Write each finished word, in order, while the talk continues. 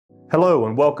Hello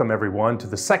and welcome everyone to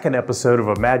the second episode of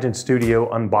Imagine Studio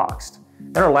Unboxed.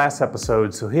 In our last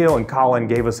episode, Sohail and Colin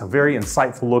gave us a very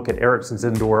insightful look at Ericsson's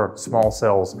indoor small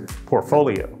cells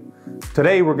portfolio.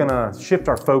 Today we're going to shift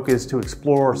our focus to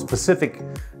explore specific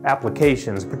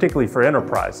applications, particularly for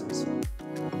enterprises.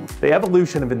 The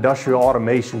evolution of industrial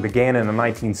automation began in the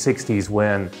 1960s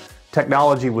when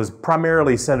technology was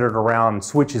primarily centered around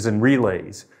switches and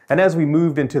relays. And as we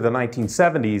moved into the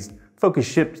 1970s, focus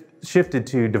shifted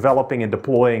to developing and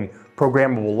deploying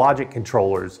programmable logic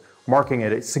controllers, marking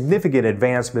a significant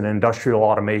advancement in industrial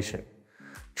automation.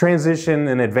 Transition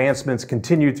and advancements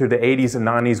continued through the 80s and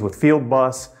 90s with field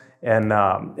bus and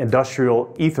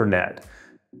industrial Ethernet,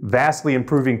 vastly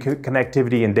improving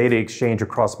connectivity and data exchange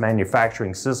across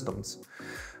manufacturing systems.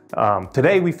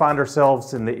 Today we find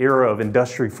ourselves in the era of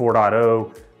Industry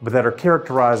 4.0, but that are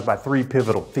characterized by three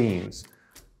pivotal themes.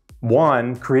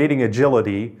 One, creating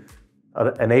agility,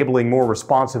 enabling more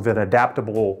responsive and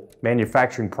adaptable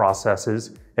manufacturing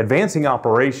processes, advancing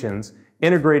operations,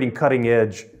 integrating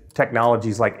cutting-edge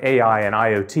technologies like AI and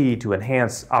IoT to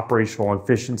enhance operational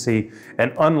efficiency,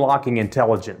 and unlocking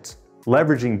intelligence,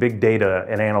 leveraging big data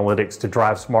and analytics to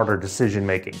drive smarter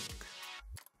decision-making.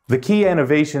 The key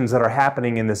innovations that are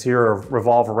happening in this era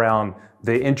revolve around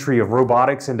the entry of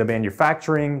robotics into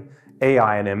manufacturing,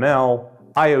 AI and ML,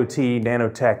 IoT,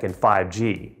 nanotech, and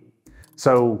 5G.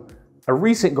 So, a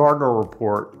recent Gartner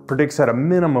report predicts that a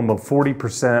minimum of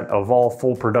 40% of all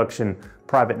full production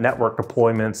private network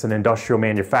deployments in industrial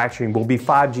manufacturing will be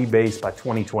 5G based by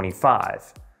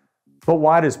 2025. But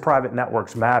why does private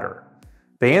networks matter?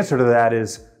 The answer to that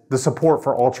is the support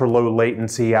for ultra-low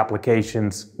latency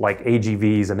applications like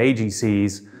AGVs and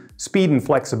AGCs, speed and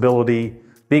flexibility,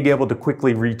 being able to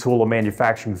quickly retool a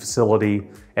manufacturing facility,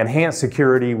 enhanced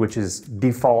security, which is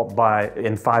default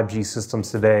in 5G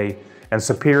systems today, and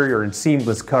superior and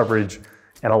seamless coverage,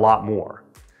 and a lot more.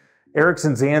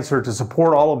 Ericsson's answer to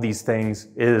support all of these things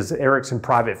is Ericsson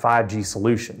Private 5G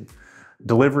solution,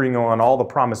 delivering on all the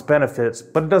promised benefits,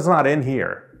 but it does not end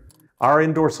here. Our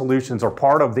indoor solutions are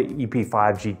part of the EP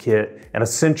 5G kit and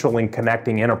essential in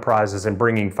connecting enterprises and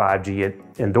bringing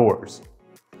 5G indoors.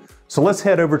 So let's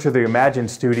head over to the Imagine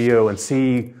Studio and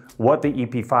see what the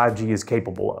EP 5G is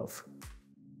capable of.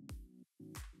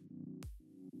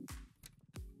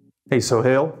 Hey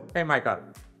Sohail. Hey Michael.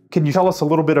 Can you tell us a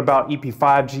little bit about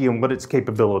EP5G and what its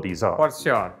capabilities are? For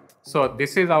sure. So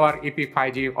this is our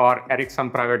EP5G or Ericsson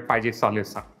Private 5G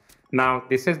solution. Now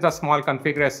this is the small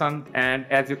configuration, and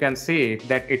as you can see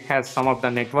that it has some of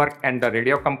the network and the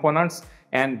radio components,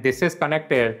 and this is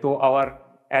connected to our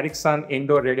Ericsson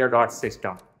indoor radio dot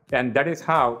system. And that is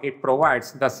how it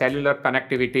provides the cellular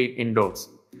connectivity indoors.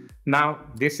 Now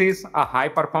this is a high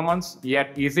performance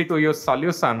yet easy to use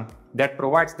solution that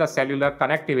provides the cellular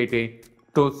connectivity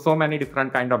to so many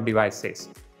different kind of devices.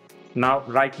 Now,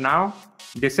 right now,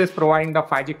 this is providing the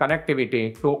 5G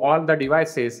connectivity to all the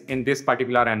devices in this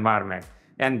particular environment,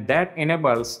 and that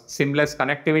enables seamless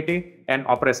connectivity and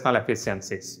operational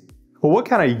efficiencies. Well, what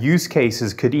kind of use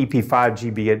cases could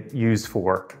EP5G be used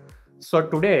for? So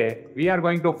today, we are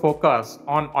going to focus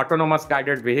on autonomous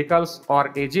guided vehicles or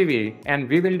AGV, and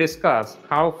we will discuss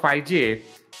how 5G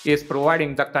is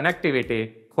providing the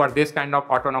connectivity for this kind of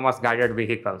autonomous guided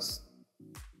vehicles.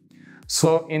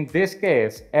 So in this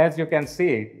case, as you can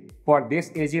see, for this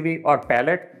AGV or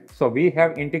pallet, so we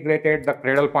have integrated the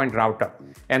cradle point router,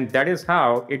 and that is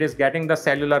how it is getting the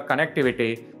cellular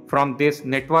connectivity from this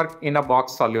network in a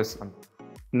box solution.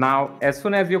 Now, as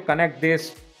soon as you connect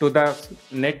this to the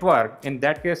network, in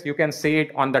that case, you can see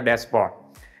it on the dashboard.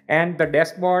 And the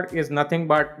dashboard is nothing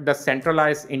but the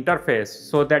centralized interface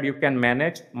so that you can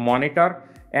manage, monitor,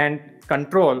 and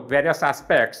control various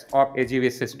aspects of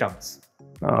AGV systems.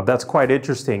 That's quite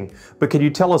interesting. But can you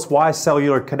tell us why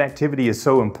cellular connectivity is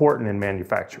so important in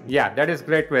manufacturing? Yeah, that is a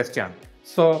great question.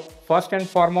 So first and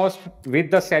foremost, with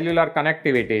the cellular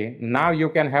connectivity, now you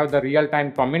can have the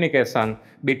real-time communication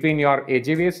between your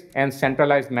AGVs and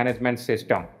centralized management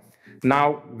system.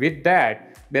 Now with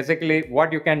that, basically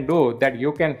what you can do that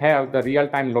you can have the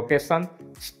real-time location,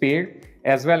 speed,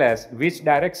 as well as which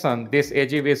direction this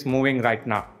AGV is moving right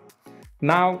now.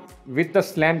 Now, with the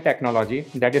SLAM technology,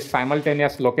 that is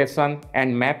simultaneous location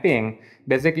and mapping,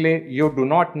 basically you do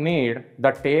not need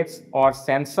the tapes or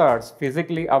sensors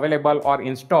physically available or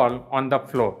installed on the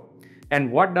floor.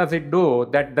 And what does it do?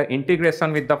 That the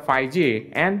integration with the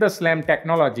 5G and the SLAM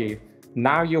technology,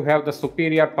 now you have the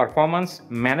superior performance,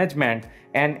 management,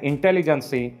 and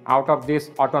intelligence out of these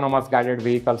autonomous guided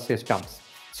vehicle systems.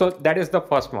 So that is the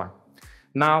first one.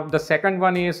 Now, the second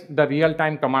one is the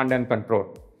real-time command and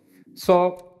control.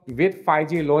 So with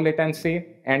 5G low latency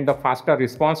and the faster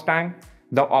response time,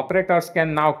 The operators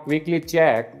can now quickly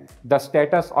check the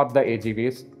status of the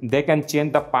AGVs. They can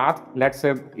change the path. Let's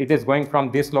say it is going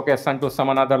from this location to some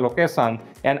another location,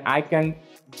 and I can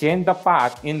change the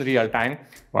path in real time.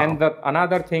 Wow. And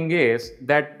another thing is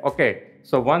that, okay,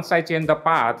 so once I change the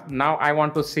path, now I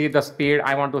want to see the speed,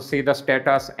 I want to see the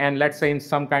status, and let's say in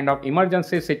some kind of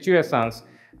emergency situations,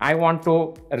 I want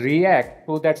to react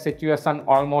to that situation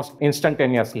almost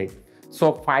instantaneously.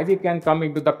 So 5G can come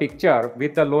into the picture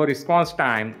with a low response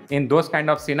time in those kind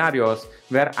of scenarios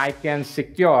where I can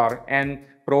secure and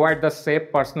provide the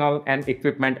safe personal and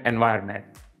equipment environment.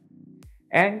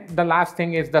 And the last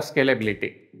thing is the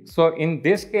scalability. So in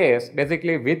this case,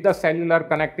 basically with the cellular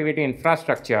connectivity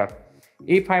infrastructure,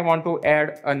 if I want to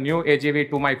add a new AGV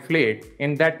to my fleet,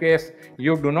 in that case,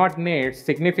 you do not need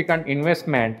significant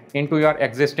investment into your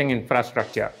existing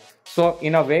infrastructure. So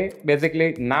in a way,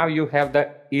 basically now you have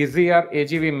the easier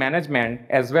AGV management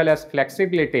as well as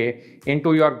flexibility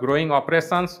into your growing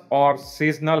operations or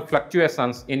seasonal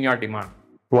fluctuations in your demand.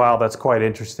 Wow, that's quite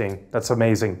interesting. That's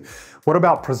amazing. What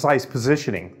about precise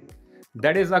positioning?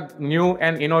 That is a new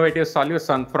and innovative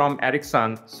solution from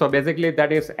Ericsson. So basically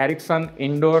that is Ericsson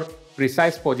Indoor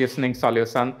Precise Positioning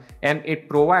solution, and it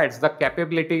provides the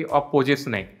capability of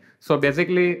positioning. So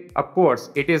basically, of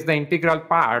course, it is the integral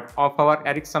part of our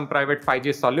Ericsson private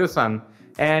 5G solution,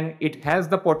 and it has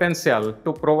the potential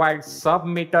to provide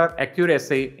sub-meter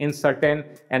accuracy in certain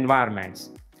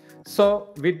environments.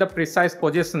 So with the precise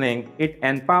positioning, it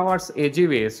empowers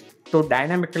AGVs to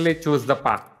dynamically choose the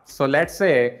path. So let's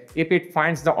say if it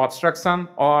finds the obstruction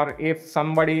or if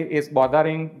somebody is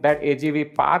bothering that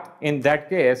AGV path, in that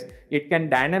case, it can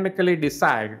dynamically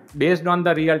decide based on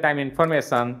the real-time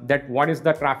information that what is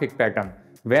the traffic pattern,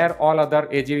 where all other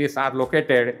AGVs are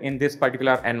located in this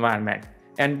particular environment.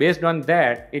 And based on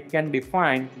that, it can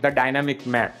define the dynamic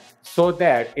map so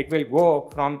that it will go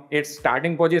from its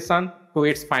starting position to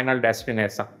its final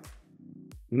destination.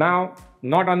 Now,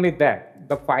 not only that,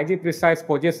 the 5G precise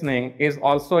positioning is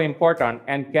also important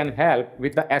and can help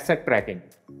with the asset tracking.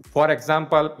 For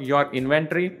example, your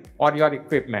inventory or your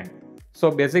equipment. So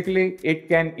basically, it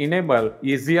can enable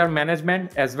easier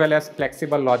management as well as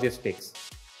flexible logistics.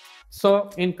 So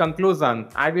in conclusion,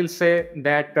 I will say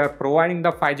that providing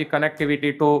the 5G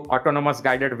connectivity to autonomous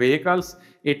guided vehicles,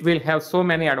 it will have so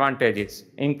many advantages,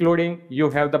 including you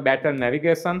have the better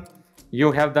navigation,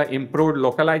 you have the improved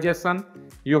localization,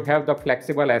 you have the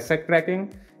flexible asset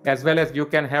tracking, as well as you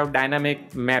can have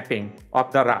dynamic mapping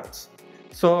of the routes.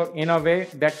 So in a way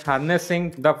that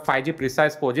harnessing the 5G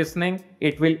precise positioning,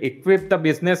 it will equip the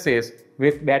businesses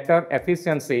with better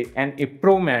efficiency and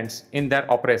improvements in their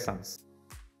operations.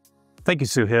 Thank you,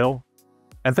 Suhail.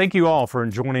 And thank you all for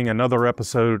joining another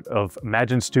episode of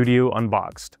Imagine Studio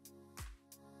Unboxed.